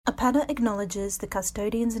APADA acknowledges the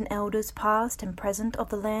custodians and elders past and present of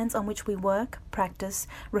the lands on which we work, practice,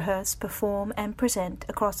 rehearse, perform and present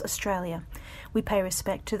across Australia. We pay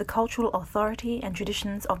respect to the cultural authority and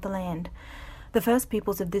traditions of the land. The first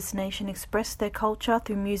peoples of this nation express their culture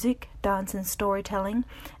through music, dance and storytelling,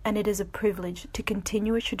 and it is a privilege to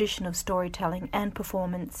continue a tradition of storytelling and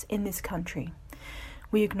performance in this country.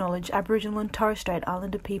 We acknowledge Aboriginal and Torres Strait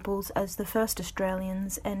Islander peoples as the first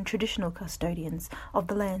Australians and traditional custodians of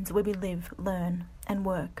the lands where we live, learn and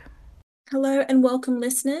work. Hello and welcome,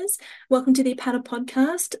 listeners. Welcome to the APADA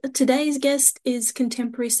podcast. Today's guest is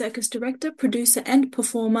contemporary circus director, producer and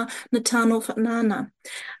performer Nathanael Fatunana.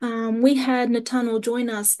 We had Nathanael join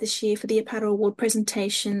us this year for the APADA Award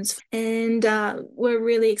presentations, and we're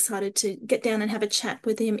really excited to get down and have a chat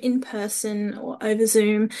with him in person or over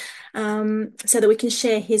Zoom so that we can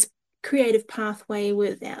share his creative pathway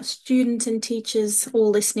with our students and teachers all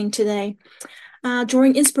listening today.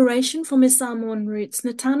 Drawing inspiration from his Samoan roots,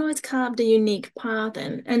 Nathanael has carved a unique path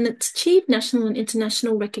and it's achieved national and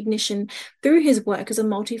international recognition through his work as a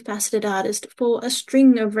multifaceted artist for a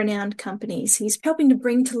string of renowned companies. He's helping to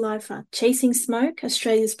bring to life Chasing Smoke,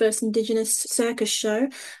 Australia's first Indigenous circus show.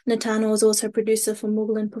 Nathanael is also producer for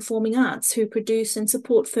Moogahlin Performing Arts, who produce and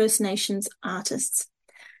support First Nations artists.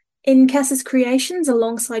 In Cass's Creations,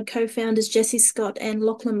 alongside co-founders Jesse Scott and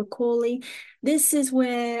Lachlan Macaulay, this is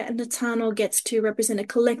where Nathanael gets to represent a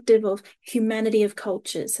collective of humanity of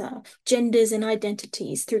cultures, genders and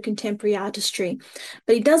identities through contemporary artistry.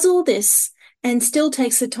 But he does all this and still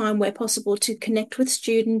takes the time where possible to connect with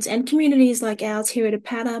students and communities like ours here at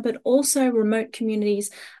APADA, but also remote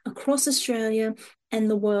communities across Australia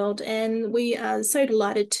and the world. And we are so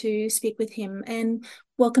delighted to speak with him and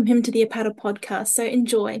welcome him to the APADA podcast. So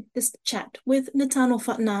enjoy this chat with Nathanael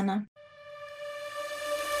Fatunana.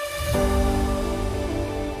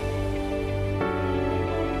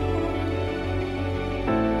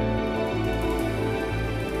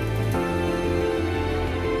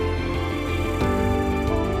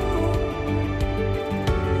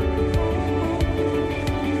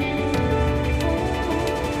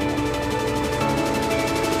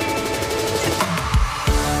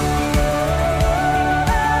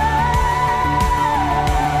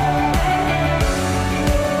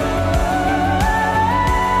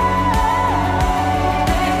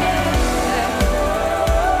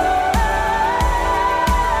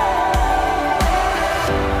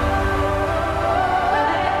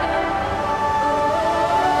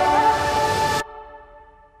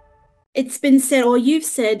 It's been said, or you've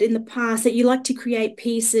said in the past, that you like to create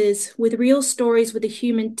pieces with real stories with a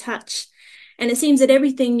human touch. And it seems that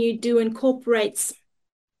everything you do incorporates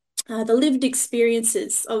the lived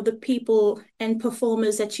experiences of the people and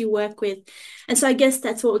performers that you work with. And so I guess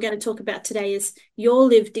that's what we're going to talk about today, is your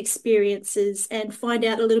lived experiences and find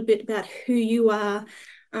out a little bit about who you are,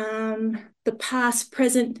 the past,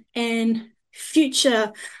 present and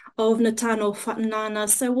future of Nathanael Fatunana.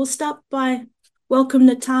 So we'll start by welcome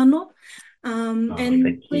Nathanael.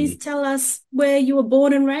 And please tell us where you were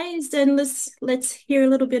born and raised, and let's hear a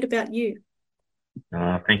little bit about you.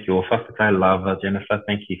 Thank you. Well, first of all, I love Jennifer.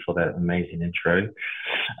 Thank you for that amazing intro.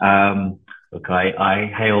 Look,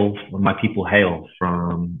 my people hail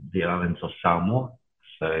from the islands of Samoa.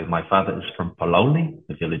 So my father is from Paloni,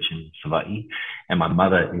 a village in Savaii, and my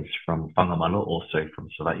mother is from Whangamalo, also from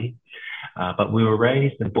Savaii. But we were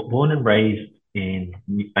born and raised in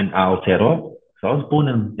Aotearoa. So I was born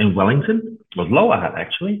in Wellington, or Lower Hutt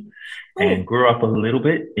actually, and grew up a little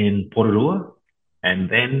bit in Pororua, and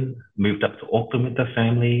then moved up to Auckland with the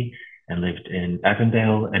family and lived in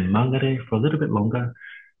Avondale and Mangere for a little bit longer,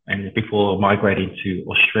 and before migrating to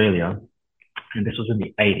Australia. And this was in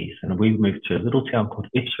the 80s, and we moved to a little town called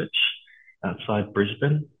Ipswich outside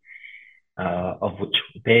Brisbane, of which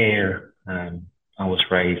there I was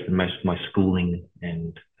raised, and most of my schooling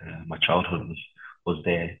and my childhood was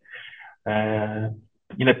there.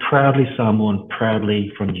 Proudly Samoan,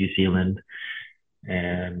 proudly from New Zealand,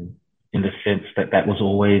 and in the sense that was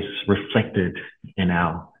always reflected in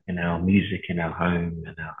our music, in our home,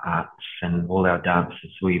 in our arts, and all our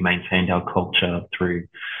dances. We maintained our culture through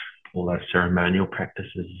all our ceremonial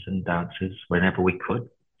practices and dances whenever we could.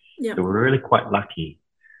 Yeah. So we're really quite lucky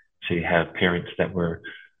to have parents that were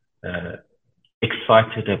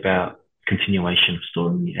excited about continuation of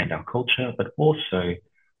story and our culture, but also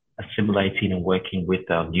assimilating and working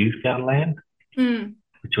with our newfound land,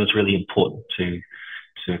 which was really important to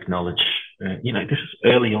acknowledge. This is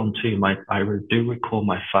early on too. I do recall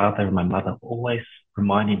my father and my mother always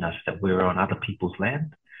reminding us that we're on other people's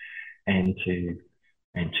land, and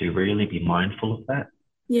to really be mindful of that.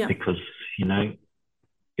 Yeah. Because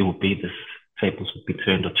it will be this tables would be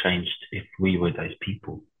turned or changed if we were those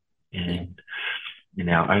people and in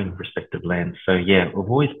our own respective lands. So yeah, we've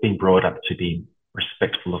always been brought up to be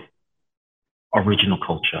respectful of original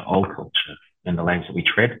culture, old culture, in the lands that we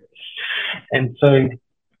tread. And so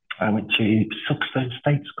I went to Silkstone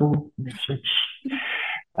State School in Ipswich,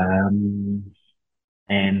 and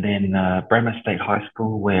then Bremer State High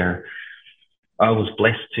School, where I was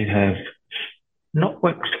blessed to have not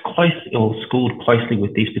worked closely or schooled closely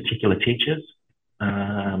with these particular teachers,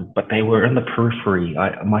 but they were in the periphery.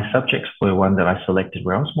 My subjects were one that I selected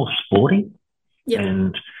where I was more sporty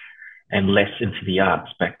and less into the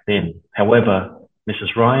arts back then. However,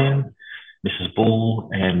 Mrs. Ryan, Mrs. Bull,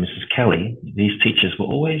 and Mrs. Kelly, these teachers were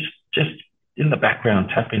always just in the background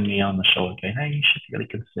tapping me on the shoulder going, hey, you should really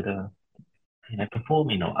consider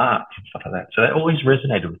performing or arts and stuff like that. So that always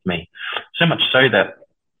resonated with me. So much so that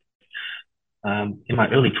in my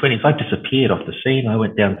early 20s, I disappeared off the scene. I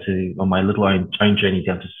went down on my little own journey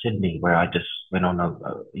down to Sydney, where I just went on a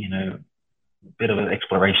bit of an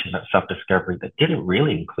exploration, that self-discovery that didn't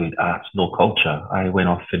really include arts nor culture. I went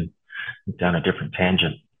off and down a different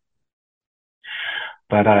tangent.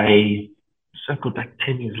 But I circled back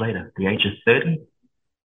 10 years later, at the age of 30,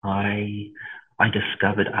 I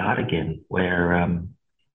discovered art again, where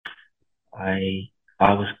I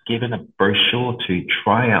was given a brochure to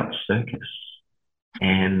try out circus.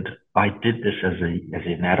 And I did this as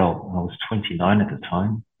an adult. I was 29 at the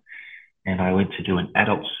time. And I went to do an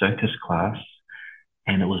adult circus class.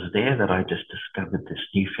 And it was there that I just discovered this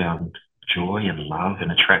newfound joy and love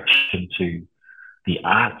and attraction to the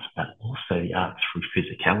arts, but also the arts through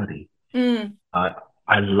physicality.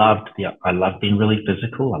 I loved being really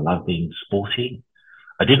physical. I loved being sporty.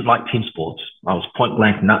 I didn't like team sports. I was point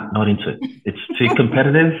blank not into it. It's too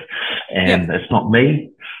competitive and it's not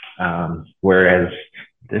me. Whereas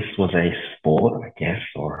this was a sport, I guess,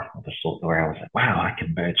 or the sort where I was like, wow, I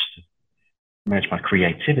can merge my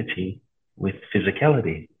creativity with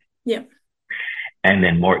physicality. Yeah. And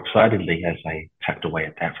then more excitedly, as I tapped away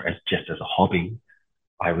at that just as a hobby,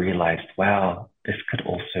 I realized, wow, this could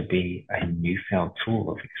also be a newfound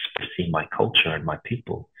tool of expressing my culture and my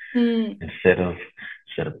people. Instead of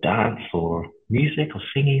dance or music or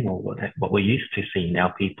singing or what we're used to seeing now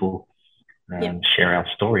people share our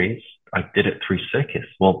stories. I did it through circus.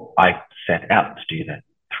 Well, I set out to do that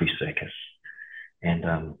through circus. And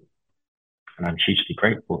I'm hugely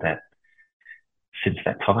grateful that since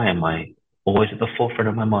that time, always at the forefront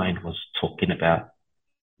of my mind was talking about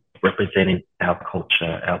representing our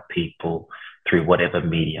culture, our people through whatever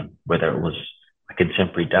medium, whether it was a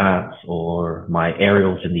contemporary dance or my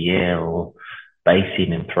aerials in the air or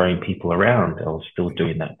basing and throwing people around. I was still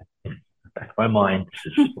doing that in the back of my mind.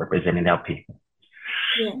 This is representing our people.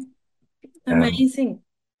 Yeah. Amazing.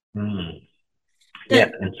 Yeah,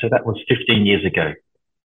 and so that was 15 years ago.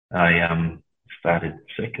 I started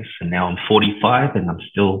circus, and now I'm 45 and I'm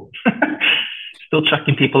still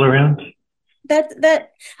chucking people around.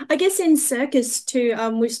 That I guess in circus too,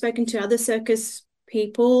 we've spoken to other circus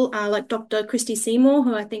people like Dr. Christy Seymour,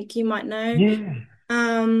 who I think you might know.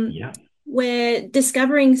 Where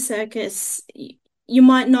discovering circus, you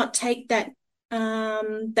might not take that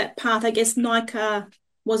path. I guess NICA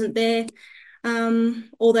wasn't there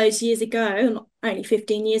all those years ago, only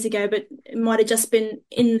 15 years ago, but it might have just been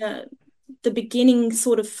in the beginning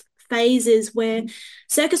sort of phases where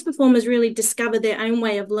circus performers really discover their own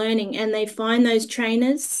way of learning, and they find those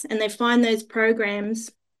trainers and they find those programs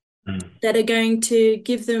that are going to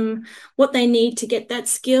give them what they need to get that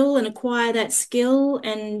skill and acquire that skill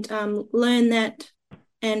and learn that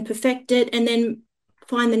and perfect it, and then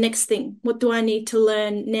find the next thing. What do I need to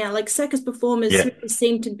learn now? Like circus performers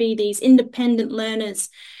seem to be these independent learners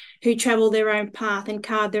who travel their own path and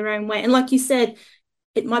carve their own way. And like you said,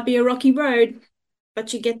 it might be a rocky road,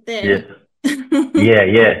 but you get there.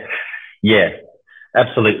 Yeah,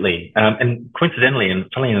 absolutely. And coincidentally, and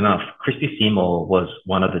funnily enough, Christy Seymour was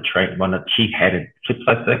she had a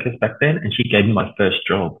Flipside Circus back then, and she gave me my first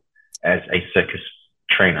job as a circus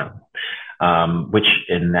trainer, which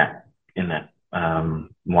in that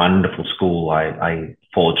wonderful school, I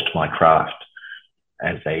forged my craft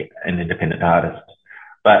as an independent artist.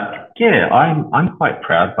 But yeah, I'm quite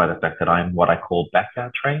proud by the fact that I'm what I call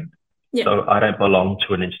backyard trained. Yeah. So I don't belong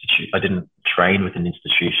to an institute. I didn't train with an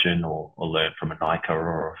institution or learn from a NICA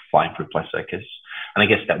or a Flying Fruit Fly Circus. And I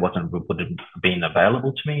guess that wouldn't have been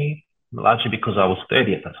available to me, largely because I was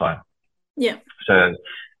 30 at the time. Yeah. So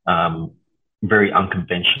very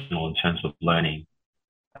unconventional in terms of learning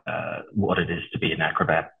what it is to be an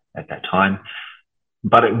acrobat at that time.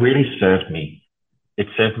 But it really served me. It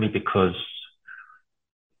served me because,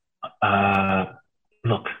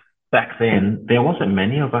 look, back then, there wasn't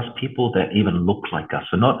many of us people that even looked like us.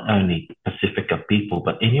 So not only Pacifica people,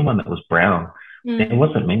 but anyone that was brown. There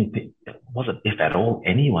wasn't many people, wasn't, if at all,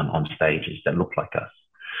 anyone on stages that looked like us.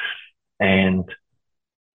 And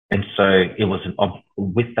so it was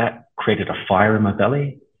with that created a fire in my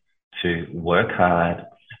belly to work hard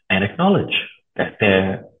and acknowledge that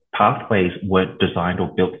their pathways weren't designed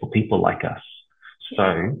or built for people like us.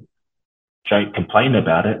 So don't complain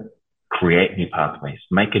about it. Create new pathways,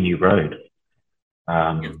 make a new road.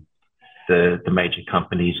 The major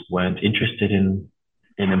companies weren't interested in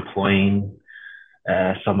employing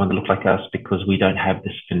someone that looked like us because we don't have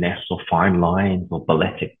this finesse or fine lines or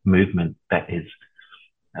balletic movement that is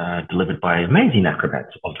delivered by amazing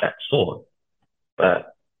acrobats of that sort.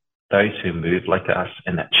 But those who move like us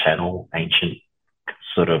and that channel ancient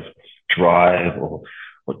sort of drive or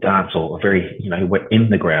dance or very, we're in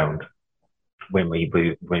the ground when we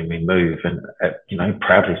move and,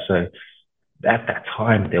 proudly. So at that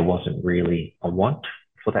time, there wasn't really a want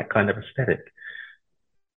for that kind of aesthetic.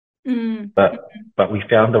 But we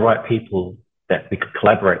found the right people that we could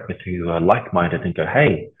collaborate with who are like-minded and go,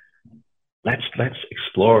 hey, let's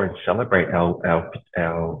explore and celebrate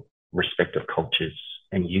our respective cultures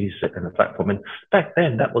and use it in a platform. And back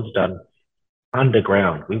then, that was done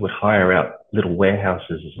underground. We would hire out little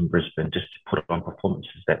warehouses in Brisbane just to put on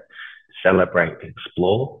performances that celebrate and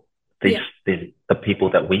explore the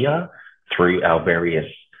people that we are through our various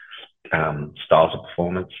styles of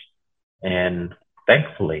performance. And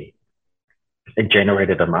thankfully, it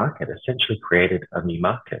generated a market, essentially created a new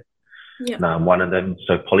market. One of them,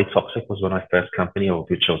 so Polytoxic was one of my first company, of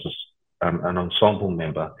which I was an ensemble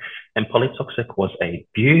member. And Polytoxic was a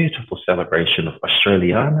beautiful celebration of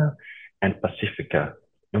Australiana and Pacifica.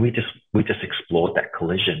 And we just explored that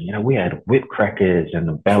collision. We had whip crackers and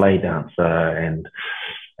a ballet dancer, and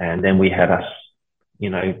then we had us,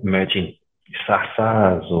 merging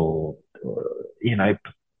sasas or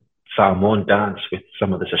Samoan dance with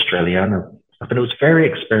some of this Australiana stuff. And it was very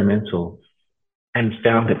experimental and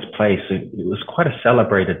found its place. It was quite a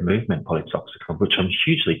celebrated movement, Polytoxic, of which I'm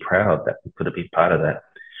hugely proud that we could have been part of that.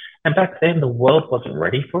 And back then, the world wasn't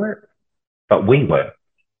ready for it, but we were.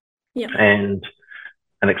 And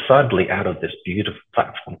excitedly, out of this beautiful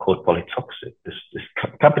platform called Polytoxic, this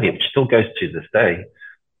company which still goes to this day,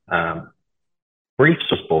 Briefs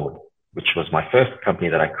was born, which was my first company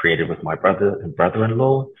that I created with my brother and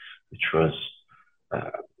brother-in-law, which was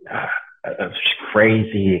a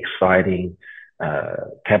crazy, exciting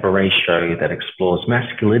cabaret show that explores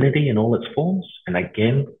masculinity in all its forms. And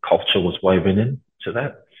again, culture was woven into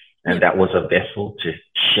that. And that was a vessel to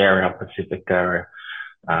share our Pacifica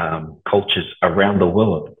cultures around the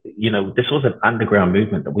world. This was an underground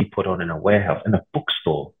movement that we put on in a warehouse, in a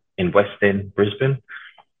bookstore in West End, Brisbane,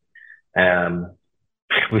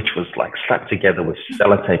 which was like slapped together with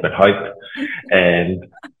sellotape and hope. And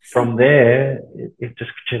from there, it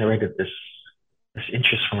just generated this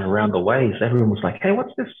interest from around the ways. Everyone was like, hey,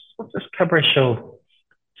 what's this cabaret show?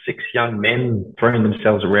 6 young men throwing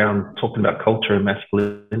themselves around, talking about culture and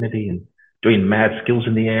masculinity and doing mad skills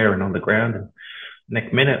in the air and on the ground. And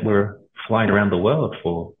next minute, we're flying around the world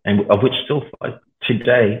and of which still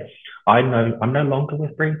today, I'm no longer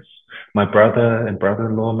with Briefs. My brother and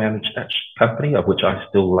brother-in-law manage that company, of which I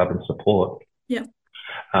still love and support.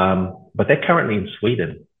 But they're currently in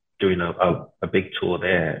Sweden doing a big tour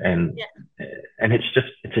there, and it's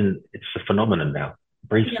a phenomenon now.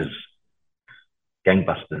 Briefs is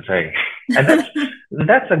gangbusters, hey. And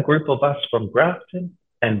that's a group of us from Grafton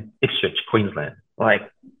and Ipswich, Queensland. Like,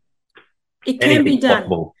 it can be done.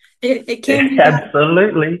 Possible. It can be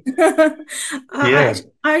absolutely. I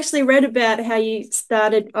actually read about how you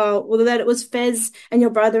started, that it was Fez and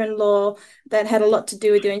your brother-in-law that had a lot to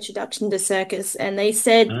do with your introduction to circus. And they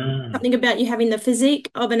said something about you having the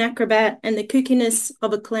physique of an acrobat and the kookiness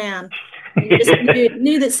of a clown. And you just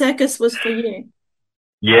knew that circus was for you.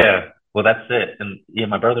 Yeah. Well, that's it. And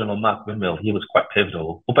my brother-in-law, Mark Windmill, he was quite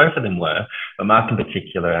pivotal. Well, both of them were, but Mark in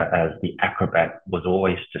particular, as the acrobat, was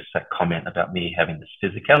always just that comment about me having this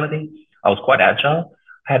physicality. I was quite agile.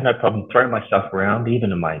 I had no problem throwing myself around,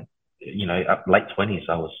 even in my, late 20s.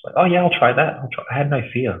 I was like, oh yeah, I'll try that. I had no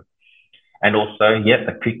fear. And also,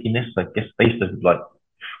 the kookiness, I guess they used to, like,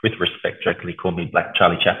 with respect, jokingly call me Black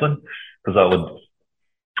Charlie Chaplin, because I would,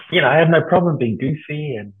 I had no problem being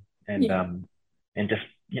goofy and just,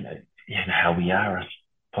 how we are as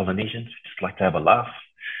Polynesians, we just like to have a laugh.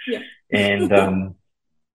 And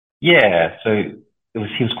so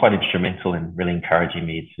he was quite instrumental in really encouraging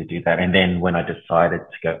me to do that. And then when I decided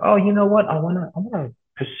to go, oh, you know what, I want to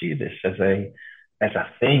pursue this as a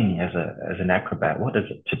thing, as an acrobat. What is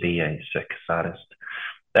it to be a circus artist?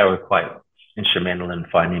 they were quite instrumental in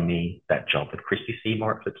finding me that job with Christy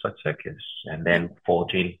Seymour at Flipside Circus, and then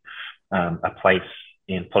forging a place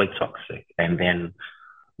in Polytoxic, and then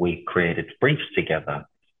we created Briefs together.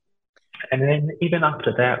 And then even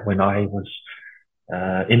after that, when I was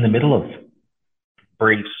in the middle of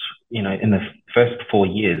Briefs, in the first 4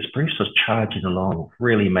 years, Briefs was charging along,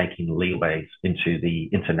 really making leeways into the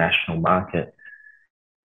international market.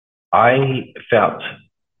 I felt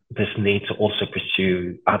this need to also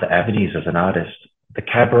pursue other avenues as an artist. The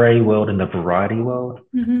cabaret world and the variety world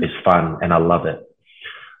is fun, and I love it.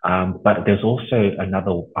 But there's also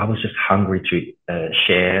I was just hungry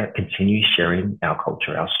to continue sharing our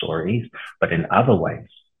culture, our stories, but in other ways,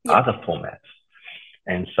 other formats.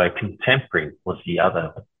 And so contemporary was the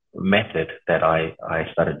other method that I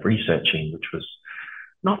started researching, which was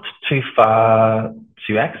not too far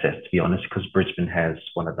to access, to be honest, because Brisbane has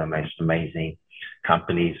one of the most amazing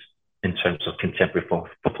companies in terms of contemporary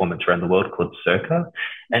performance around the world called Circa.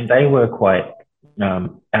 And they were quite,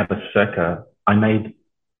 out of Circa, I made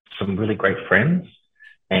some really great friends,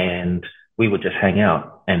 and we would just hang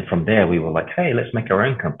out. And from there, we were like, hey, let's make our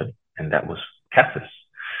own company. And that was Cassis.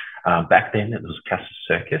 Back then, it was Cassis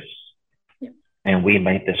Circus. Yep. And we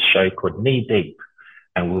made this show called Knee Deep.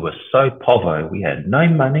 And we were so povo. We had no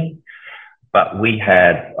money, but we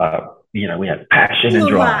had, we had passion and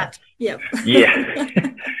drive. Yep.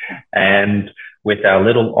 Yeah. And with our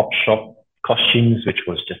little op shop costumes, which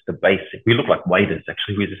was just the basic, we looked like waiters,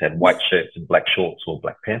 actually. We just had white shirts and black shorts or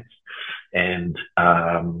black pants. And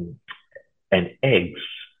eggs.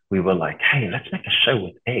 We were like, hey, let's make a show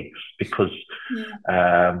with eggs, because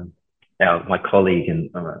my colleague and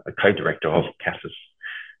a co-director of Cassis,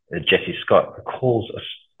 Jesse Scott, recalls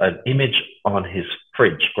an image on his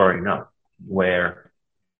fridge growing up where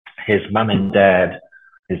his mum and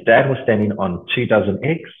his dad was standing on 2 dozen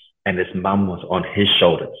eggs and his mum was on his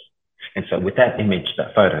shoulders. And so with that image,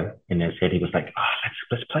 that photo in his head, he was like, oh,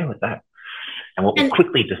 let's play with that. And what we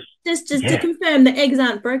quickly just to confirm, the eggs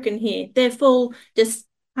aren't broken here. They're full, just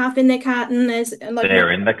half in their carton.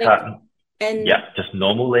 They're in the carton. And just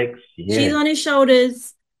normal eggs. Yeah. She's on his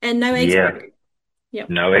shoulders and no eggs broken. Yep.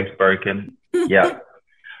 No eggs broken. Yeah.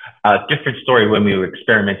 Different story when we were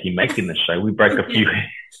experimenting making the show. We broke a few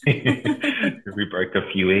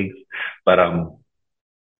eggs. But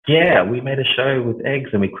we made a show with eggs,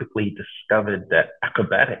 and we quickly discovered that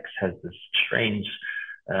acrobatics has this strange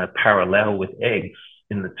parallel with eggs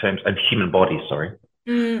in the terms of human bodies, sorry.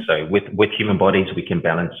 So with human bodies, we can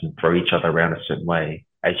balance and throw each other around a certain way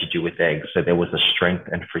as you do with eggs. So there was a strength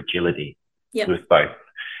and fragility with both.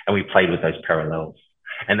 And we played with those parallels.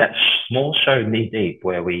 And that small show, Knee Deep,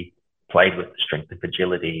 where we played with strength and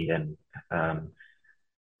fragility, and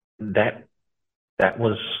that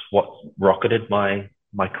was what rocketed my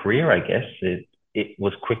career, I guess. It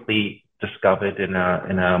was quickly discovered in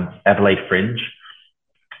Adelaide Fringe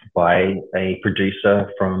by a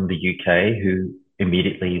producer from the UK who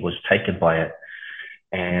immediately was taken by it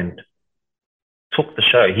and took the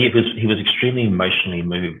show. He was extremely emotionally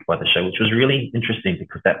moved by the show, which was really interesting,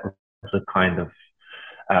 because that was the kind of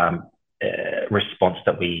response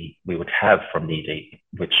that we would have from Knee Deep,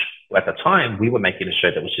 which at the time we were making a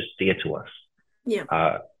show that was just dear to us.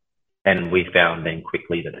 Yeah. And we found then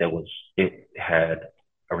quickly that it had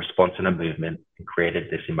a response and a movement, and created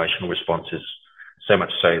this emotional responses, so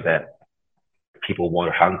much so that people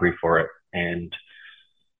were hungry for it. And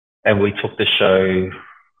we took the show,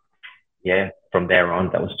 from there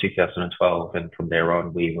on. That was 2012. And from there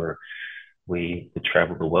on, we would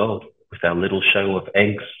travel the world with our little show of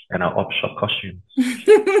eggs and our op shop costumes.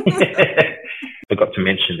 Forgot to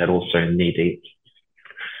mention that also Knee Deep,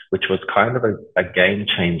 which was kind of a game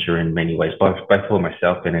changer in many ways, both for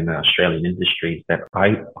myself and in the Australian industry, that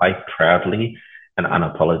I proudly and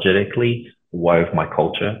unapologetically wove my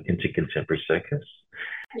culture into contemporary circus.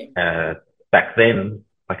 Back then,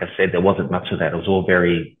 like I said, there wasn't much of that. It was all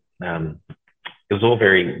very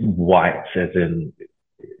white, as in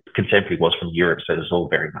contemporary was from Europe, so it was all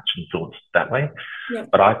very much influenced that way. Yep.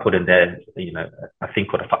 But I put in there, a thing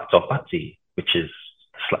called a whakatopati, which is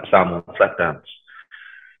Samoan slap dance,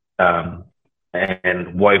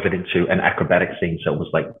 and wove it into an acrobatic scene. So it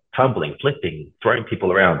was like tumbling, flipping, throwing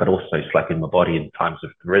people around, but also slapping my body in times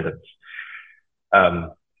of rhythms.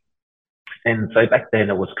 And so back then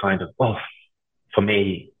it was kind of, for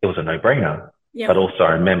me, it was a no-brainer. Yep. But also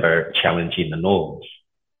I remember challenging the norms.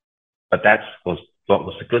 But that was what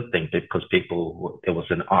was a good thing, because there was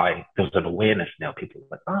an awareness now. People were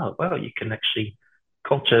like, oh, well, you can actually,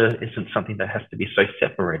 culture isn't something that has to be so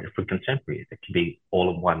separated from contemporary. It can be all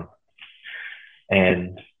in one.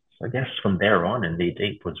 And so I guess from there on, and Knee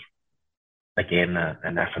Deep was again,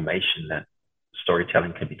 an affirmation that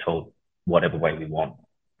storytelling can be told whatever way we want,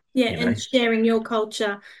 Yeah, you know? and sharing your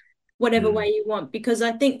culture whatever way you want, because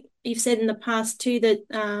I think you've said in the past too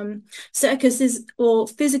that circuses or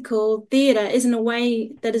physical theatre isn't a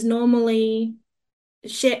way that is normally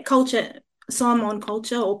shared. Culture, Samoan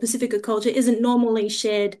culture or Pacifica culture isn't normally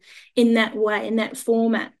shared in that way, in that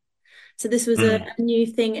format. So this was a new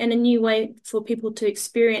thing and a new way for people to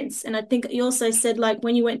experience. And I think you also said, like,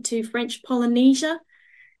 when you went to French Polynesia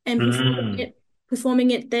and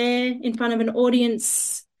performing it there in front of an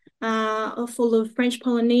audience full of French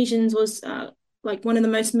Polynesians was like one of the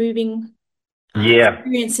most moving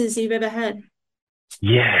experiences you've ever had.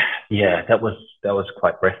 Yeah, that was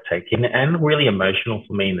quite breathtaking and really emotional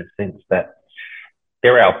for me, in the sense that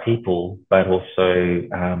they're our people, but also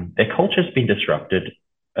their culture's been disrupted,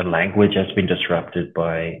 and language has been disrupted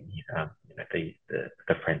by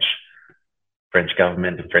the French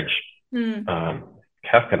government and French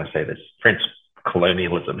how can I say this? French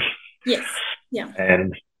colonialism. Yes. Yeah.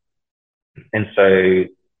 And so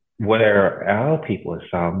where our people as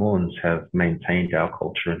Samoans have maintained our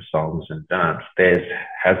culture and songs and dance, theirs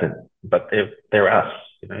hasn't. But they're us,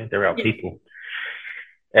 they're our people.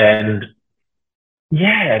 And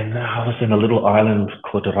and I was in a little island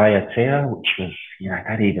called Raiatea, which was,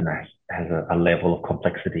 that even has a level of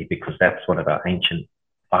complexity, because that's one of our ancient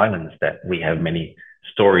islands that we have many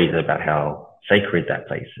stories about how sacred that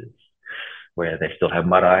place is, where they still have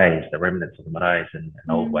maraes, the remnants of the maraes and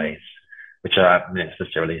old ways, which aren't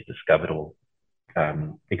necessarily discovered or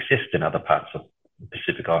exist in other parts of the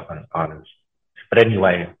Pacific Islands. But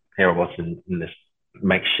anyway, here I was in this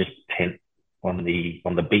makeshift tent on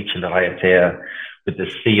the beach in the Raiatea with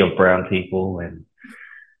the sea of brown people,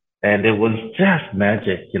 and it was just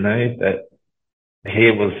magic, that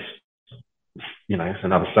here was,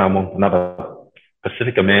 another Samoan, another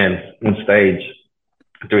Pacifica man on stage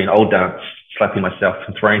doing old dance, slapping myself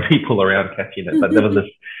and throwing people around, catching it. But there was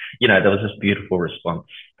this beautiful response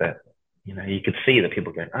that, you could see that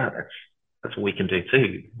people going, that's what we can do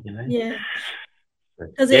too, Yeah.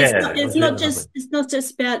 Because it's not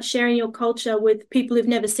just about sharing your culture with people who've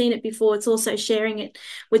never seen it before. It's also sharing it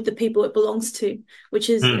with the people it belongs to, which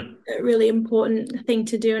is a really important thing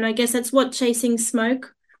to do. And I guess that's what Chasing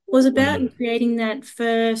Smoke was about, and creating that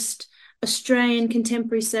first Australian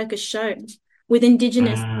contemporary circus show with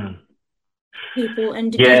Indigenous people and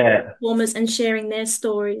Indigenous performers, and sharing their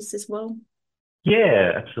stories as well.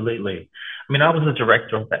 Yeah, absolutely. I mean, I was the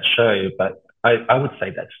director of that show, but I would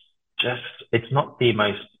say it's not the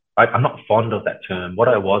most, I'm not fond of that term. What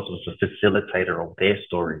I was a facilitator of their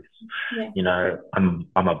stories. Yeah. I'm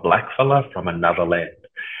a black fella from another land,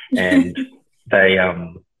 and they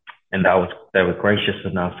were gracious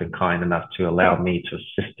enough and kind enough to allow me to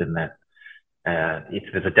assist in that.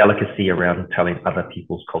 There's a delicacy around telling other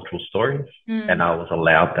people's cultural stories, and I was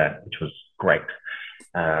allowed that, which was great.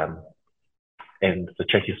 And the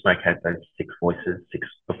Chasing Smoke had those 6 voices, 6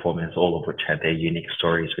 performers, all of which had their unique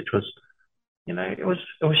stories, which was, it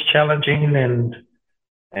was challenging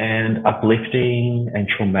and uplifting and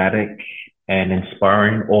traumatic and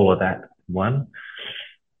inspiring, all of that one.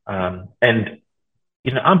 And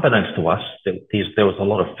unbeknownst to us, there was a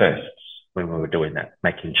lot of firsts when we were doing that,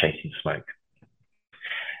 making Chasing Smoke.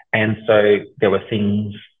 And so there were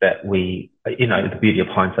things that the beauty of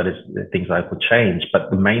hindsight is the things I would change.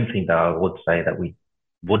 But the main thing that I would say that we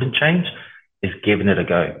wouldn't change is giving it a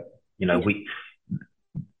go. We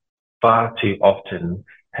far too often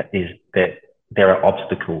is that there are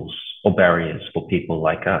obstacles or barriers for people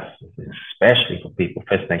like us, especially for people,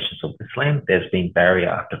 First Nations of this land. There's been barrier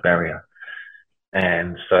after barrier.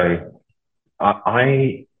 And so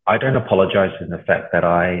I don't apologize in the fact that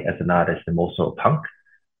I, as an artist, am also a punk.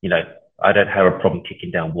 I don't have a problem kicking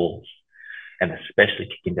down walls, and especially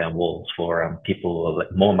kicking down walls for people who are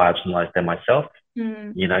more marginalized than myself.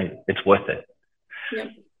 It's worth it.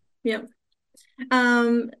 Yep.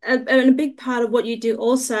 And a big part of what you do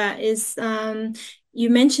also is you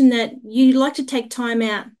mentioned that you like to take time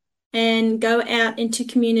out and go out into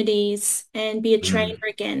communities and be a trainer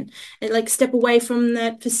again, and like step away from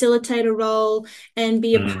that facilitator role and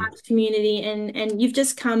be a part of community. And you've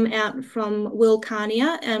just come out from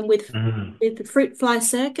Wilcannia and with the Fruit Fly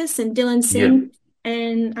Circus and Dylan Singh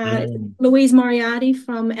and Louise Moriarty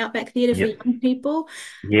from Outback Theatre for Young People.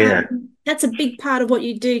 Yeah. That's a big part of what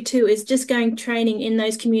you do too, is just going training in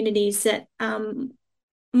those communities that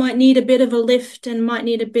might need a bit of a lift and might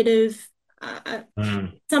need a bit of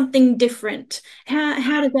something different.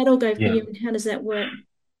 How does that all go for you, and how does that work?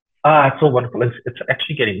 It's all wonderful. It's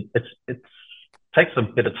actually it takes a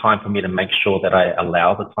bit of time for me to make sure that I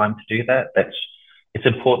allow the time to do that. it's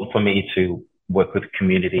important for me to work with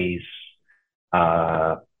communities.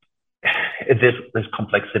 Uh, there's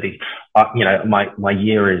complexity. My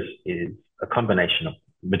year is a combination of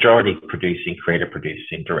majority producing, creative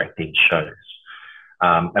producing, directing shows,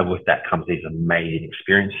 and with that comes these amazing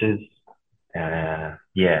experiences.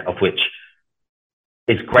 Of which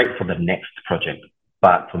is great for the next project,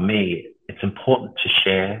 but for me, it's important to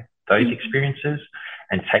share those experiences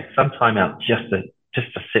and take some time out just to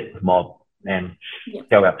sit with mob and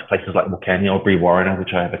go out to places like Wilcannia or Brewarrina,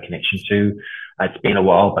 which I have a connection to. It's been a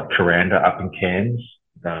while, but Kuranda up in Cairns,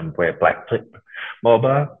 where Blackclip mob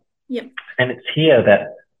are. Yep. And it's here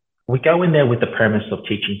that we go in there with the premise of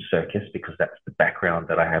teaching circus because that's the background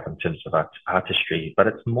that I have in terms of artistry. But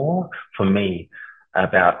it's more for me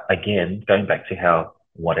about, again, going back to how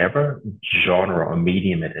whatever genre or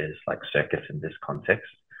medium it is, like circus in this context,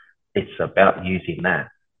 it's about using that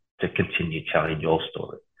to continue telling your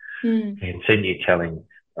story, continue telling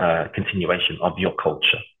continuation of your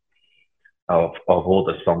culture, of all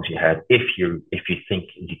the songs you have, if you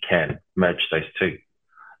think you can merge those two.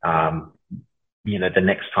 The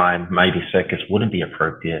next time maybe circus wouldn't be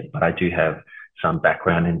appropriate, but I do have some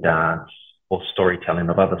background in dance or storytelling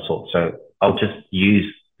of other sorts. So I'll just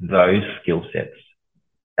use those skill sets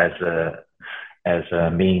as a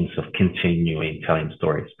means of continuing telling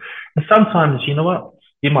stories. And sometimes, you know what,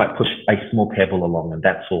 you might push a small pebble along and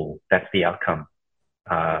that's all. That's the outcome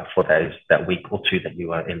for that week or two that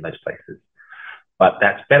you are in those places. But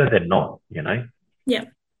that's better than not, Yeah.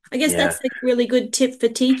 I guess that's a really good tip for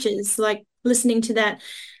teachers, like listening to that.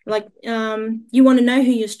 Like you want to know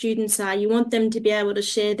who your students are. You want them to be able to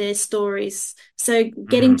share their stories. So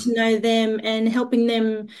getting to know them and helping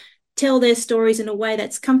them tell their stories in a way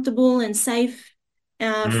that's comfortable and safe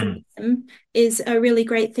for them is a really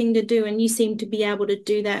great thing to do. And you seem to be able to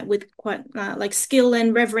do that with quite like skill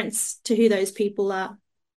and reverence to who those people are.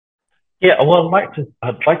 Yeah, well,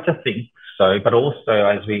 I'd like to think so, but also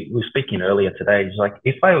as we were speaking earlier today, it's like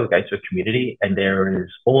if I were to go to a community and there is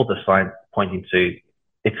all the signs pointing to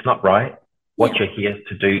it's not right, what you're here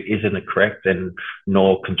to do isn't correct and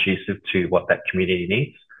nor conducive to what that community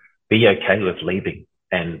needs, be okay with leaving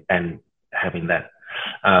and having that.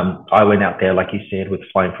 I went out there, like you said, with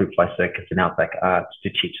Flying Fruit Fly Circus and Outback Arts to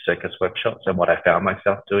teach circus workshops. And what I found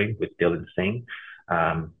myself doing with Dylan Singh,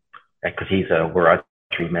 because he's a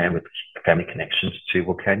Wiradjuri man with family connections to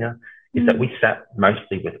Wilcannia, is that we sat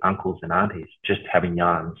mostly with uncles and aunties, just having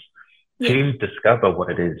yarns to discover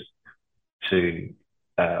what it is, to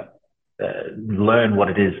learn what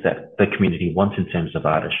it is that the community wants in terms of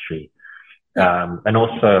artistry. And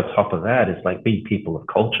also on top of that is like be people of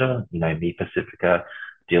culture, me, Pacifica,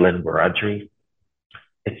 Dylan, Wiradjuri.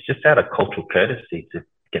 It's just out of cultural courtesy to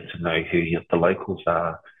get to know who the locals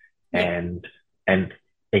are. And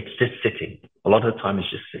it's just sitting. A lot of the time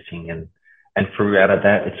it's just sitting and throughout of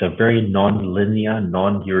that, it's a very non-linear,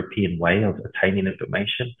 non-European way of attaining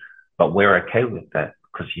information, but we're okay with that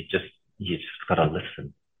because you just got to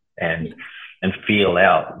listen and feel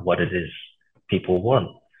out what it is people want.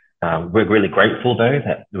 We're really grateful though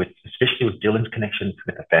that especially with Dylan's connections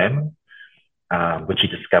with the family, which he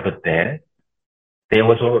discovered there's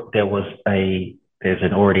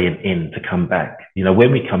already an end to come back.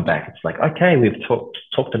 When we come back, it's like, okay, we've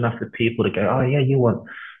talked enough with people to go, oh yeah, you want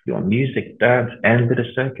music, dance, and a bit of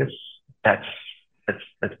circus.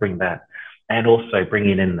 Let's bring that. And also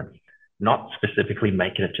bringing in, not specifically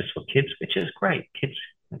making it just for kids, which is great. Kids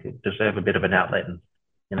deserve a bit of an outlet and,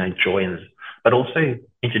 joy, but also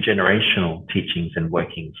intergenerational teachings and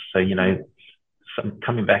workings. So,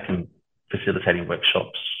 coming back and facilitating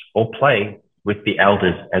workshops or play with the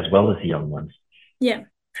elders as well as the young ones. Yeah.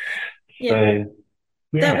 So,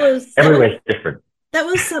 everywhere's different. That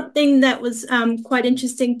was something that was quite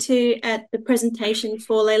interesting too at the presentation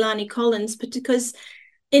for Leilani Collins, because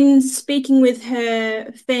in speaking with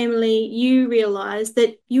her family, you realised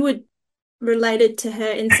that you were related to her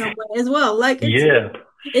in some way as well. Like,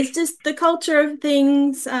 it's just the culture of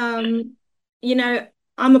things. I'm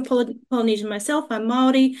a Polynesian myself. I'm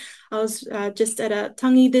Māori. I was just at a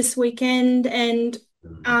tangi this weekend, and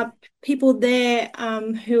people there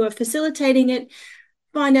who are facilitating it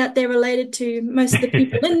find out they're related to most of the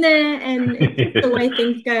people in there, and it's just the way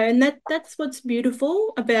things go. And that's what's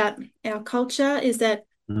beautiful about our culture, is that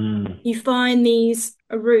you find these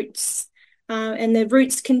roots, and the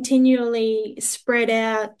roots continually spread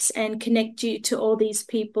out and connect you to all these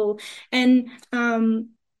people. And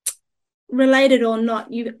related or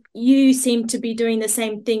not, you seem to be doing the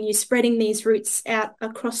same thing. You're spreading these roots out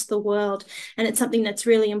across the world, and it's something that's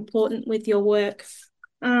really important with your work.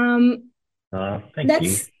 Thank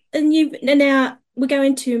you. And now we're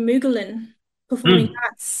going to Moogalin Performing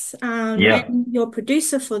Arts, Yeah. and you're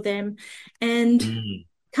producer for them. And Mm.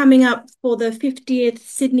 coming up for the 50th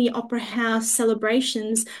Sydney Opera House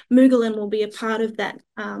celebrations, Moogalin will be a part of that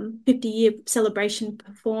 50-year celebration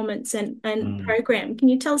performance and Mm. program. Can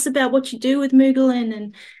you tell us about what you do with Moogalin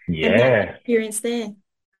and that Yeah. experience there?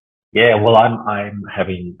 Yeah, well,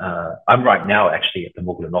 I'm right now actually at the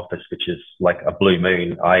Moogalin office, which is like a blue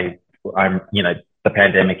moon. I'm the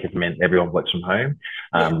pandemic has meant everyone works from home.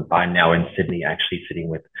 Yeah. I'm now in Sydney, actually sitting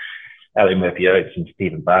with Ali Murphy Oates and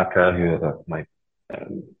Stephen Barker, who are my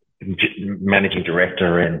um, managing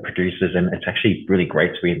director and producers, and it's actually really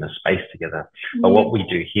great to be in the space together. But Yeah. what we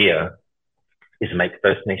do here is make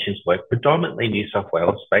First Nations work, predominantly New South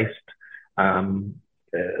Wales based um,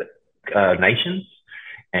 nations.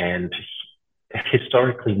 And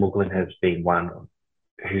historically, Moogalin has been one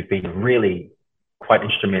who's been really quite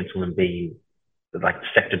instrumental in being like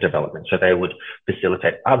sector development. So they would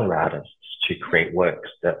facilitate other artists to create works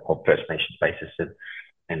that of First Nations basis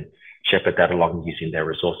and shepherd that along using their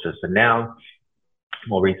resources. And now,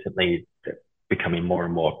 more recently, they're becoming more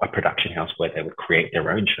and more a production house where they would create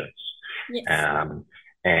their own shows. Yes.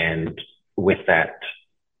 And with that,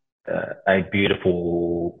 a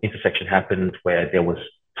beautiful intersection happened where there was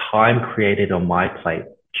time created on my plate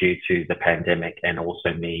due to the pandemic and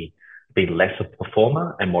also me being less a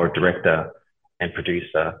performer and more a director and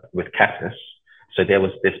producer with Cactus. So there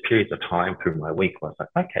was this period of time through my week where I was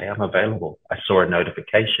like, okay, I'm available. I saw a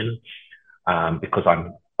notification because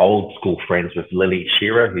I'm old school friends with Lily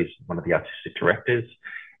Shearer, who's one of the artistic directors.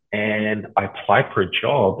 And I applied for a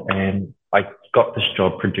job and I got this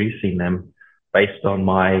job producing them based on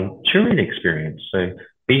my touring experience. So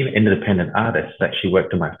being an independent artist actually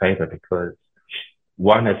worked in my favor because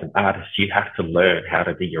one, as an artist, you have to learn how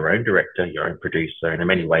to be your own director, your own producer, and in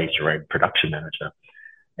many ways, your own production manager.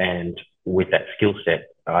 And with that skill set,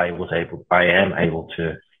 I am able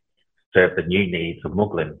to serve the new needs of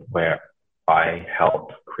Moogalin, where I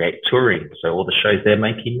help create touring. So all the shows they're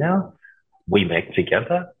making now, we make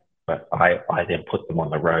together, but I then put them on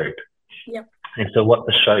the road. Yep. And so what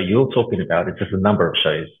the show you're talking about is just a number of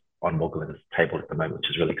shows on Moogalin's table at the moment, which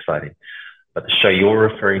is really exciting. But the show you're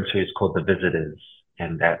referring to is called The Visitors,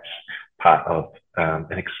 and that's part of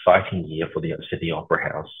an exciting year for the Sydney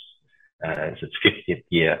Opera House. It's its 50th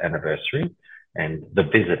year anniversary, and The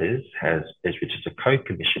Visitors which is a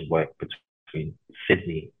co-commissioned work between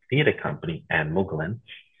Sydney Theatre Company and Moogalin,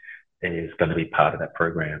 is going to be part of that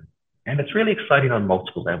program. And it's really exciting on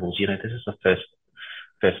multiple levels. You know, this is the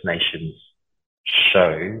First Nations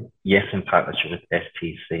show, yes, in partnership with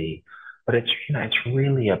STC, but it's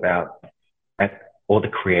really about all the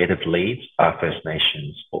creative leads are First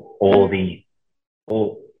Nations, or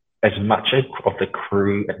as much of the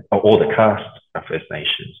crew or the cast are First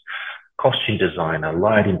Nations, costume designer,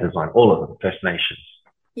 lighting design, all of them First Nations.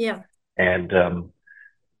 Yeah. And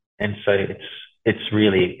so it's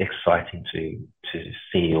really exciting to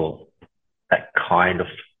see all that kind of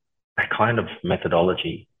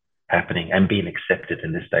methodology happening and being accepted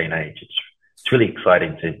in this day and age. It's really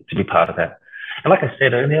exciting to be part of that. And like I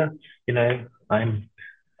said earlier, you know, I'm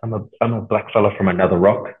a black fella from another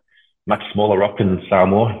rock, much smaller rock in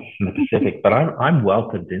Samoa in the Pacific, but I'm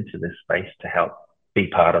welcomed into this space to help be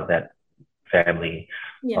part of that family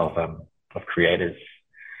of creators.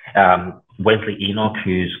 Wesley Enoch,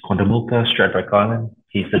 who's Kondamulka, Stradbroke Island,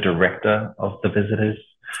 he's the director of The Visitors.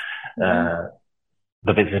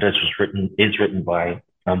 The Visitors is written by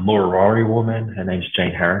a Murarori woman. Her name's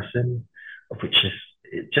Jane Harrison, which is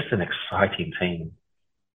just an exciting team.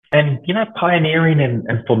 And, you know, pioneering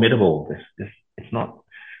and formidable. It's not,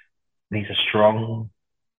 these are strong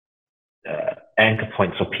anchor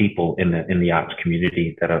points of people in the arts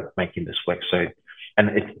community that are making this work. So, and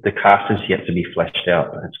the cast is yet to be fleshed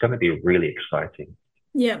out, but it's going to be really exciting.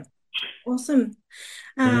 Yeah, awesome.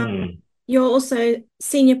 You're also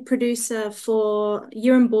senior producer for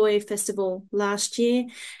Yirramboi Festival last year,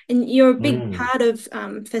 and you're a big part of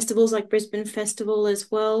festivals like Brisbane Festival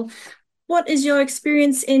as well. What is your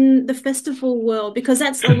experience in the festival world? Because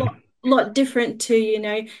that's a lot different to, you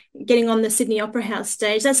know, getting on the Sydney Opera House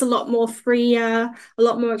stage. That's a lot more freer, a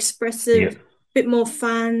lot more expressive, a bit more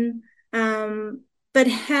fun. But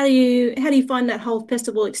how do you find that whole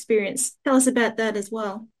festival experience? Tell us about that as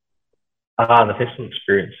well. The festival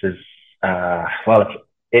experience is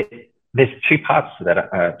there's two parts to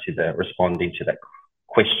that, to the responding to that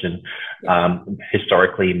question.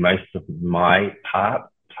 Historically, most of my part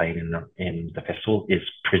playing in the festival is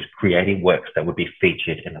creating works that would be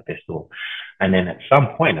featured in the festival. And then at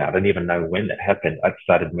some point, I don't even know when that happened, I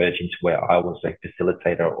started merging to where I was a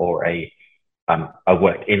facilitator or I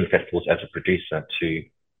worked in festivals as a producer to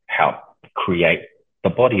help create the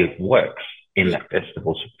body of works in that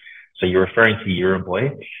festival. So you're referring to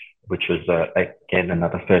Yirramboi, which was, again,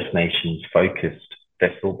 another First Nations focused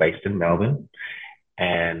festival based in Melbourne.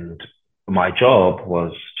 And my job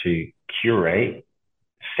was to curate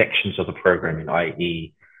sections of the programming,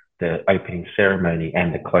 i.e. the opening ceremony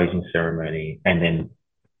and the closing ceremony, and then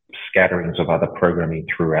scatterings of other programming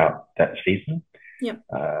throughout that season. Yep.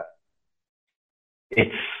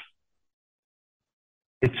 It's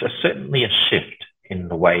certainly a shift in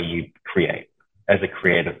the way you create. As a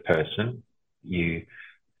creative person, you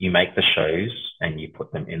make the shows and you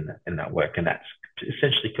put them in that work, and that's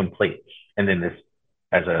essentially complete. And then there's,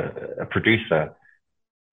 as a producer,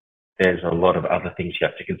 there's a lot of other things you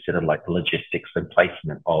have to consider, like the logistics and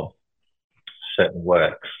placement of certain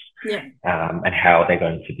works, and how they're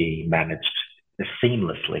going to be managed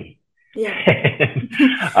seamlessly. Yeah.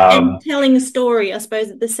 And telling a story, I suppose,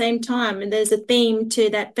 at the same time. And there's a theme to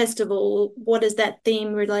that festival. What is that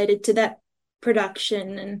theme related to that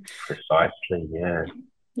production? And precisely, yeah.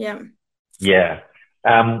 Yeah.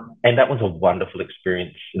 And that was a wonderful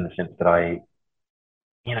experience in the sense that I,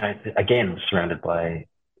 again, surrounded by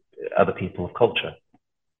other people of culture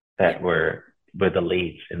that were the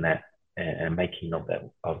leads in that making of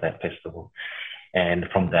that festival. And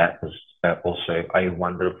from that was also a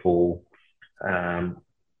wonderful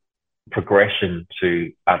progression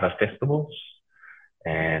to other festivals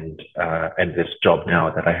and this job now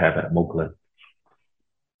that I have at Mooglin.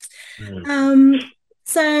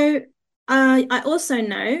 So I also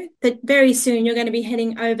know that very soon you're going to be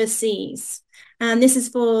heading overseas. This is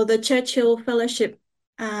for the Churchill Fellowship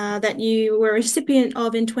that you were a recipient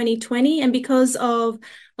of in 2020, and because of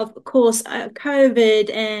course,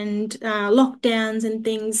 COVID and lockdowns and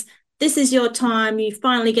things, this is your time. You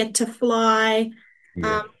finally get to fly,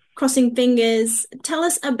 crossing fingers. Tell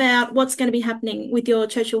us about what's going to be happening with your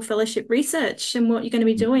Churchill Fellowship research and what you're going to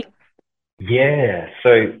be doing. Yeah,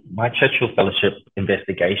 so my Churchill Fellowship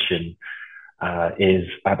investigation is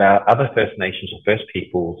about other First Nations or First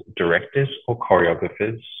Peoples directors or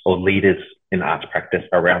choreographers or leaders in arts practice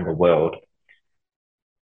around the world,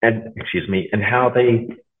 and how they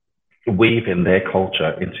weave in their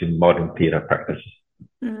culture into modern theatre practice.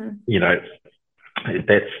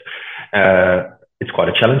 It's quite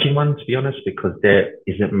a challenging one, to be honest, because there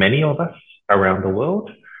isn't many of us around the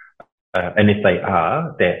world, and if they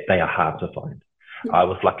are, they are hard to find. I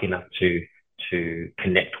was lucky enough to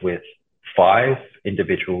connect with 5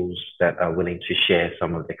 individuals that are willing to share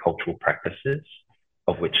some of their cultural practices,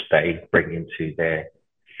 of which they bring into their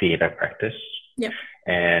theatre practice. Yep.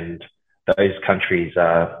 And those countries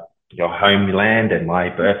are your homeland and my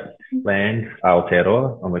birthland,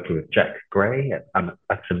 Aotearoa. I'm working with Jack Gray at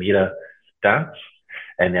Atamira Dance.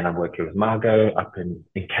 And then I'm working with Margot up in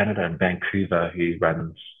Canada, in Vancouver, who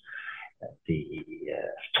runs the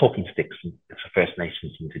Talking Sticks. It's a First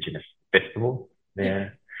Nations Indigenous festival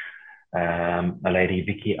there. A lady,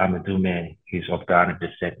 Vicky Amadume, who's of Ghana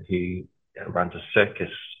descent, who runs a circus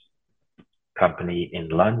company in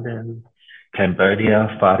London,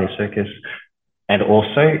 Cambodia, Whare Circus, and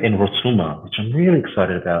also in Rotuma, which I'm really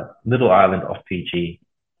excited about, little island off Fiji,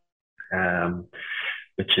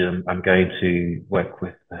 which I'm going to work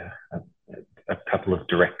with a couple of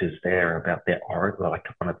directors there about their origin, like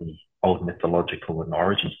one of the old mythological and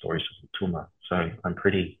origin stories of Rotuma. So I'm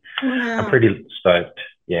pretty stoked.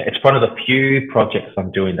 Yeah, it's one of the few projects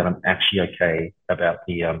I'm doing that I'm actually okay about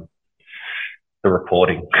the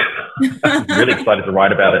reporting. I'm really excited to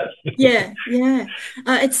write about it. Yeah.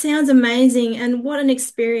 It sounds amazing, and what an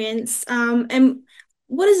experience. And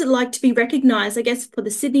what is it like to be recognised, I guess, for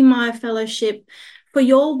the Sidney Myer Fellowship, for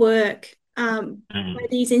your work by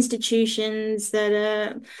these institutions that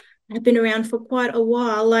have been around for quite a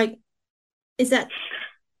while? Like, how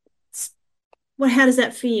does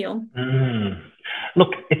that feel?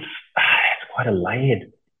 Look, it's quite a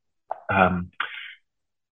layered. I'm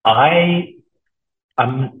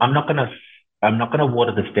not gonna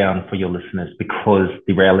water this down for your listeners, because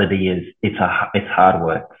the reality is it's hard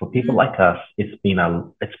work for people like us. It's been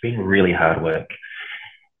really hard work,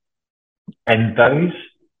 and those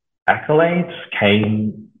accolades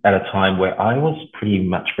came at a time where I was pretty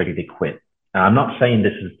much ready to quit. Now, I'm not saying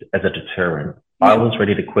this is as a deterrent. I was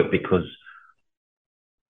ready to quit because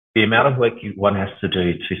the amount of work one has to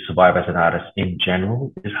do to survive as an artist in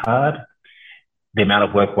general is hard. The amount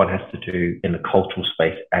of work one has to do in the cultural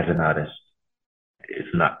space as an artist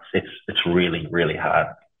is nuts. It's really, really hard.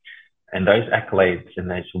 And those accolades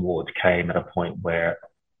and those awards came at a point where,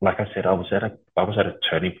 like I said, I was at a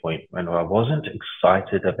turning point when I wasn't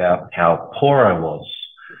excited about how poor I was,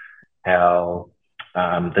 how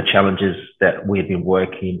the challenges that we've been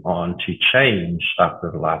working on to change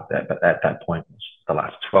after the last, but at that point, the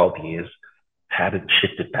last 12 years, hadn't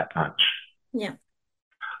shifted that much. Yeah.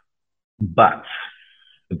 But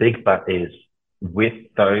the big but is, with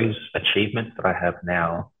those achievements that I have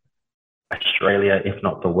now, Australia, if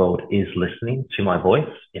not the world, is listening to my voice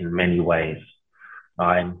in many ways.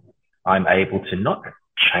 I'm able to not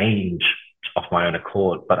change of my own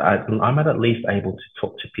accord, but I'm at least able to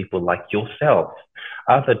talk to people like yourself,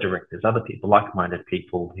 other directors, other people, like-minded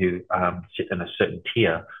people who sit in a certain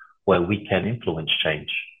tier where we can influence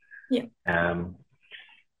change. Yeah.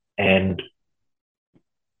 And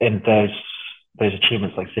those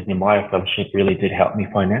achievements like Sydney Myer Fellowship really did help me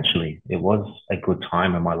financially. It was a good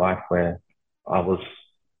time in my life where I was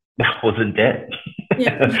in debt.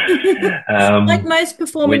 Yeah. Like most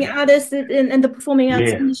performing artists in the performing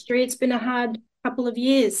arts industry, it's been a hard couple of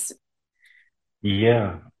years.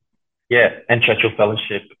 Yeah. And Churchill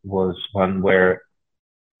Fellowship was one where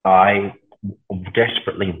I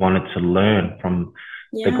desperately wanted to learn from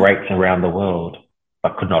the greats around the world,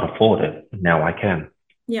 but could not afford it. Now I can.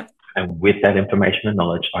 Yeah. And with that information and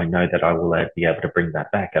knowledge, I know that I will be able to bring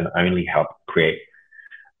that back and only help create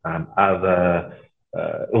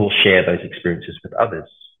or share those experiences with others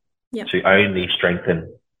to only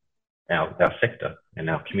strengthen our sector and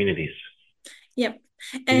our communities. Yep.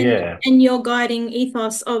 And your guiding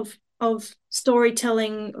ethos of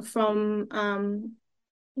storytelling from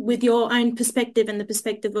with your own perspective and the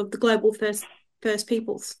perspective of the global first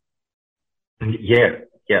peoples. Yeah.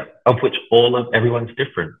 Of which everyone's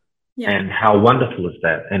different. Yeah. And how wonderful is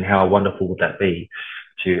that? And how wonderful would that be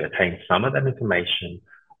to attain some of that information,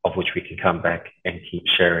 of which we can come back and keep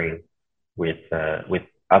sharing with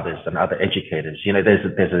others and other educators. You know,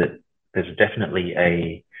 there's definitely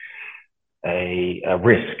a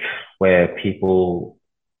risk where people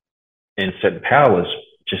in certain powers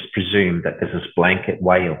just presume that there's this blanket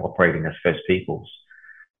way of operating as First Peoples.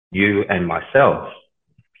 You and myself,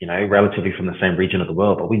 you know, relatively from the same region of the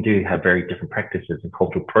world, but we do have very different practices and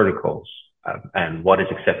cultural protocols, and what is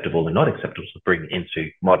acceptable and not acceptable to bring into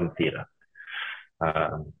modern theatre.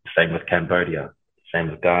 Same with Cambodia, same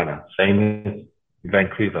with Ghana, same with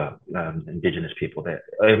Vancouver, Indigenous people.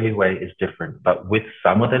 Every way is different, but with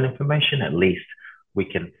some of that information, at least we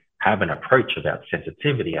can have an approach about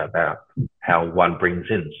sensitivity, about how one brings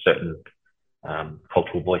in certain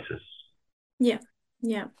cultural voices. Yeah.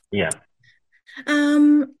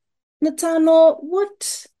 Natano,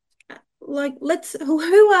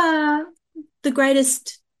 who are the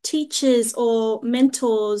greatest teachers or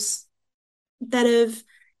mentors that have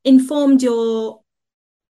informed your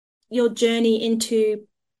journey into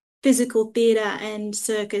physical theatre and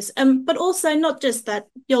circus, but also not just that,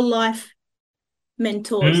 your life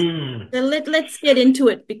mentors? So let's get into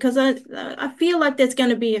it, because I feel like there's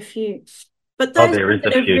going to be a few, but those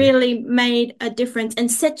that have really made a difference and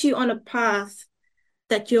set you on a path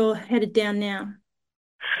that you're headed down now.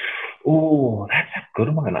 Oh, that's a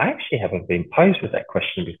good one. I actually haven't been posed with that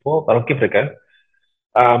question before, but I'll give it a go.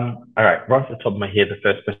 All right, right off the top of my head, the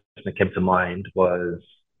first person that came to mind was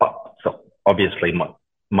so obviously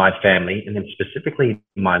my family, and then specifically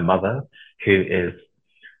my mother, who is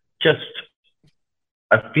just,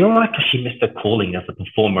 I feel like she missed a calling as a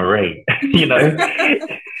performer, you know?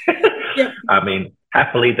 Yeah. I mean,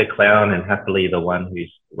 happily the clown and happily the one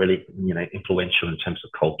who's really, you know, influential in terms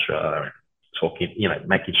of culture and talking, you know,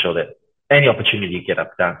 making sure that any opportunity you get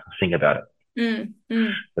up, dance, and sing about it.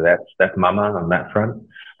 So that's Mama on that front.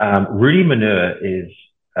 Rudy Manure is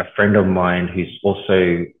a friend of mine who's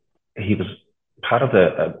also, he was part of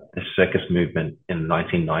the circus movement in the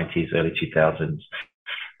 1990s, early 2000s.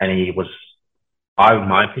 And he was, in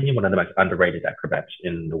my opinion, one of the most underrated acrobats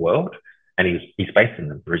in the world. And he's based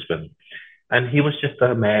in Brisbane. And he was just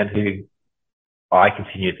a man who I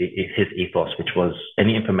continued his ethos, which was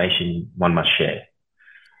any information one must share.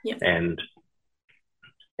 Yeah. And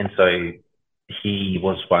so he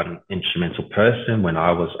was one instrumental person when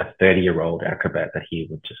I was a 30-year-old acrobat, that he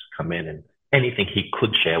would just come in and anything he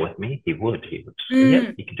could share with me, he would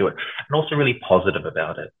yeah, he could do it. And also really positive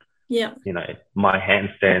about it. Yeah. You know, my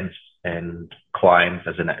handstands and climbs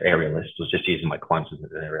as an aerialist, was just using my climbs as an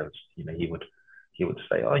aerialist. You know, he would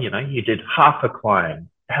say, oh, you know, you did half a climb.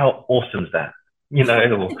 How awesome is that? You know,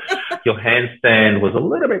 or your handstand was a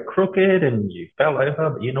little bit crooked and you fell over,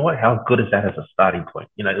 but you know what? How good is that as a starting point?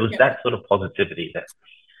 You know, it was that sort of positivity that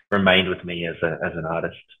remained with me as an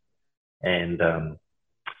artist. And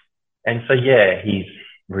so, yeah, he's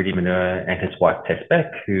Rudy Manure and his wife Tess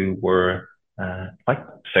Beck, who were like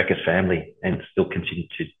circus family and still continue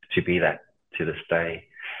to be that to this day.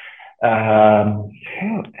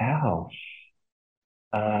 Who else?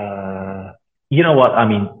 Uh, you know what? I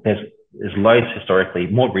mean, there's loads historically,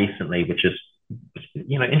 more recently, which is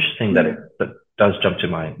interesting that Mm. that does jump to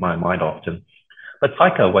my mind often. But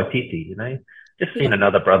Taika Waititi, just Yeah. seeing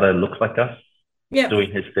another brother looks like us, Yeah.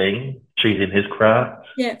 doing his thing, choosing his craft.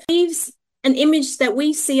 Yeah. Weaves an image that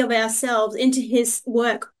we see of ourselves into his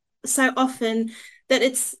work so often that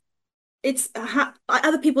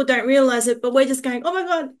other people don't realize it, but we're just going, oh my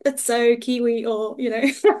God, that's so Kiwi, or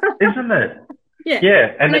Isn't it? Yeah.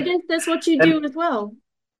 Yeah, And I guess that's what you and do as well.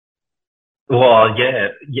 well, yeah,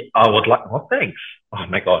 I would like. Well, thanks. Oh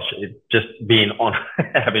my gosh, just being on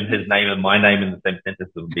having his name and my name in the same sentence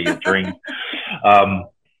would be a dream. Um,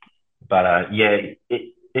 but yeah,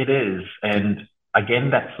 it is, and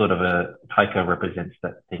again, that sort of a Taika represents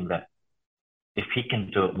that thing that if he can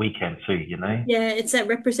do it, we can too. Yeah, it's that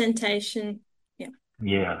representation. Yeah.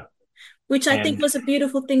 Yeah, Which I think and was a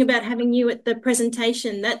beautiful thing about having you at the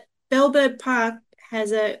presentation, that Bellbird Park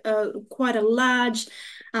has a quite a large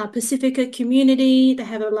Pacifica community. They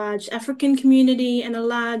have a large African community and a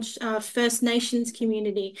large First Nations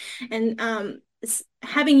community. And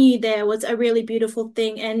having you there was a really beautiful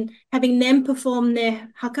thing. And having them perform their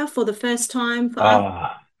haka for the first time for us,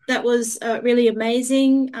 ah, that was really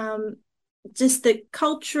amazing. Just the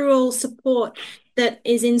cultural support that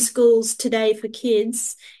is in schools today for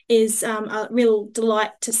kids is a real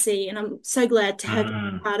delight to see. And I'm so glad to have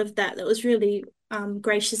been mm, part of that. That was really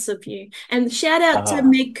gracious of you. And shout out to ah,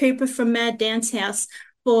 Meg Cooper from Mad Dance House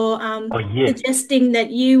for oh yes. suggesting that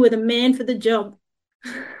you were the man for the job.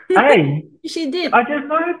 Hey, She did. I didn't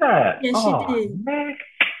know that. Yeah, she Oh, did. Meg.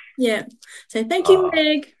 Yeah. So thank you, Oh,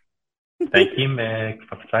 Meg. thank you, Meg.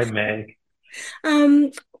 Say Meg.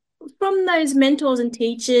 Um, from those mentors and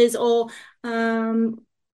teachers, or um,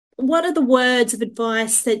 what are the words of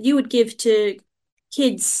advice that you would give to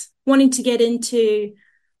kids wanting to get into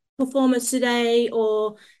performance today,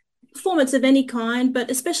 or performance of any kind,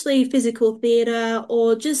 but especially physical theatre,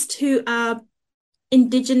 or just who are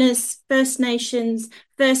Indigenous, First Nations,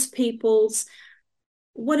 First Peoples?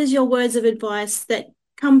 What is your words of advice that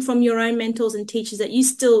come from your own mentors and teachers that you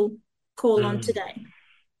still call on Mm. today?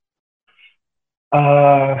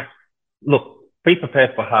 Uh, Look, be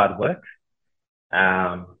prepared for hard work.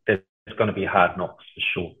 There's going to be hard knocks for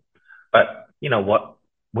sure. But you know what?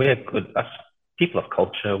 We're good. Us people of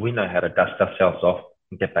culture, we know how to dust ourselves off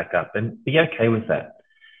and get back up and be okay with that.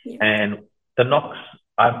 Yeah. And the knocks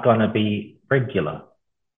are going to be regular.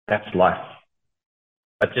 That's life.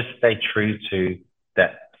 But just stay true to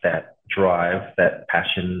that drive, that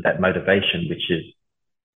passion, that motivation, which is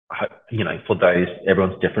for those,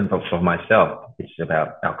 everyone's different, but for myself, it's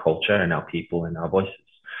about our culture and our people and our voices.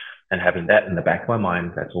 And having that in the back of my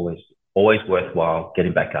mind, that's always worthwhile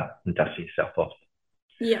getting back up and dusting yourself off.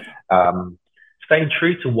 Yeah. Staying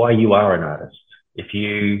true to why you are an artist. If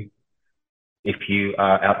you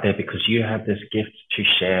are out there because you have this gift to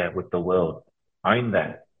share with the world, own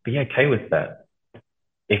that. Be okay with that.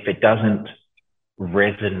 If it doesn't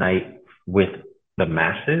resonate with the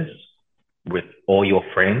masses, with all your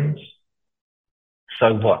friends,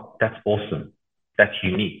 so what? That's awesome. That's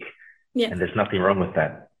unique. Yeah. And there's nothing wrong with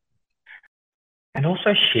that. And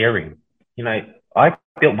also sharing. I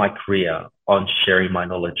built my career on sharing my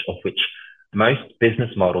knowledge, of which most business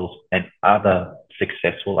models and other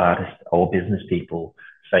successful artists or business people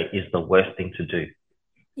say is the worst thing to do.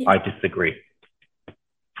 Yeah. I disagree.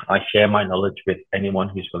 I share my knowledge with anyone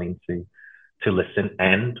who's willing to listen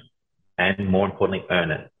and more importantly earn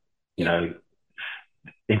it. Yeah.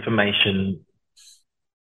 Information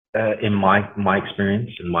in my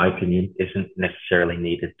experience, in my opinion, isn't necessarily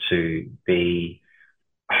needed to be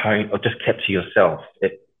honed or just kept to yourself.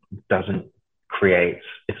 It doesn't create.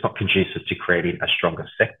 It's not conducive to creating a stronger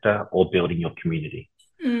sector or building your community.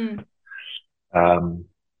 Mm. Um,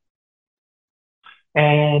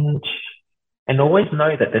 and always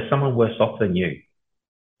know that there's someone worse off than you.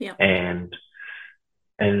 Yeah. And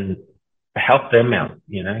help them out,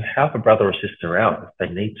 help a brother or sister out if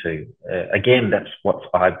they need to. Again, that's what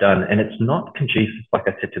I've done. And it's not conducive, like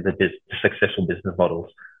I said, to the successful business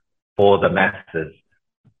models for the masses.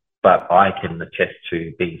 But I can attest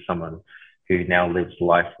to being someone who now lives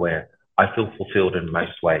life where I feel fulfilled in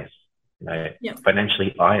most ways. Yeah.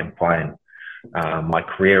 Financially, I am fine. My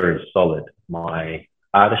career is solid. My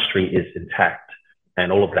artistry is intact.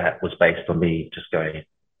 And all of that was based on me just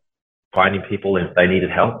finding people, and if they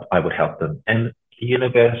needed help, I would help them. And the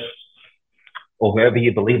universe or whoever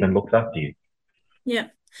you believe in looks after you. Yeah.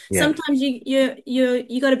 Yeah. Sometimes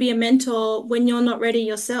you got to be a mentor when you're not ready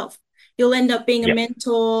yourself. You'll end up being a Yep.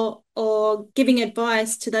 mentor or giving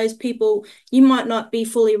advice to those people. You might not be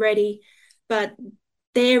fully ready, but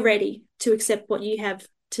they're ready to accept what you have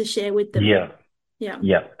to share with them. Yeah. Yeah.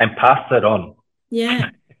 Yeah. And pass that on.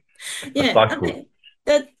 Yeah. The Yeah. cycle. Okay.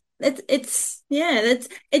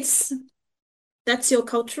 That's your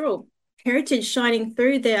cultural heritage shining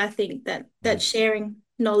through there. I think that sharing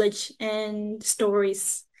knowledge and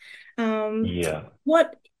stories. Yeah.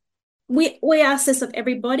 What we ask this of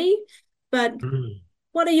everybody, but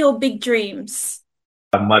what are your big dreams?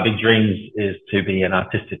 My big dreams is to be an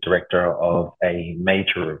artistic director of a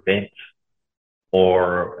major event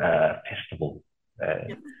or festival.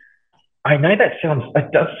 I know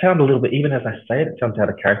it does sound a little bit, even as I say it, it sounds out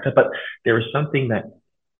of character, but there is something that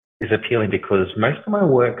is appealing because most of my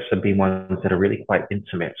works have been ones that are really quite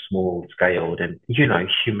intimate, small scaled, and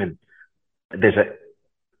human. There's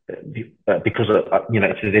because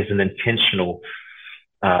there's an intentional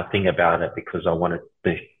thing about it because I wanted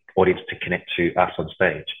the audience to connect to us on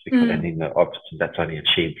stage because I think that's only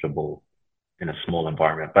achievable in a small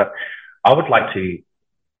environment. But I would like to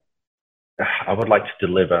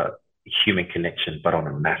deliver human connection, but on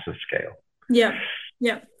a massive scale. Yeah.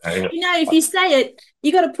 Yeah. If you say it,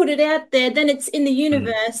 you got to put it out there, then it's in the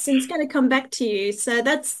universe and it's going to come back to you. So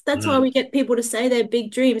that's why we get people to say their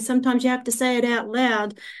big dreams. Sometimes you have to say it out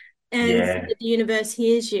loud and so that the universe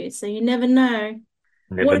hears you. So you never know.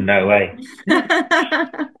 Never know, eh?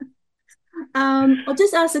 I'll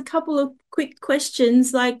just ask a couple of quick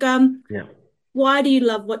questions like why do you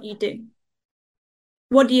love what you do?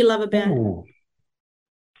 What do you love about it?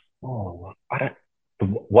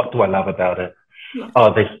 What do I love about it?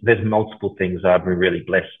 Yeah. There's multiple things. I've been really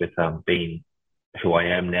blessed with being who I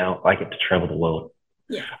am now. I get to travel the world.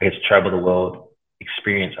 Yeah. I get to travel the world,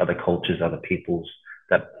 experience other cultures, other peoples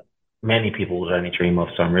that many people would only dream of.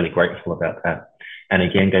 So I'm really grateful about that. And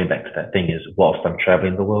again, going back to that thing is, whilst I'm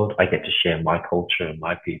traveling the world, I get to share my culture and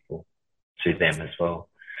my people to them as well.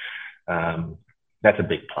 That's a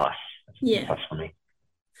big plus. That's a big plus for me.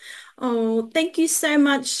 Oh, thank you so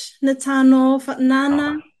much, Nathaniel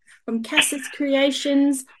Fatunana from Cass's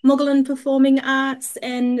Creations, Mogollon Performing Arts,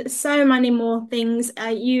 and so many more things.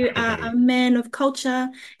 You are a man of culture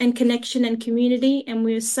and connection and community, and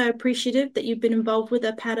we're so appreciative that you've been involved with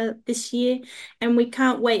APADA this year, and we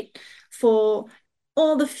can't wait for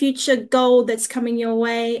all the future gold that's coming your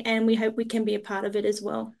way, and we hope we can be a part of it as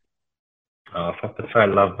well. I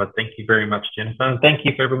love, but thank you very much, Jennifer. And thank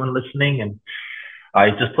you for everyone listening. And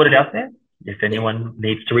I just put it out there. If anyone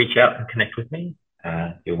needs to reach out and connect with me,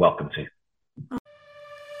 you're welcome to.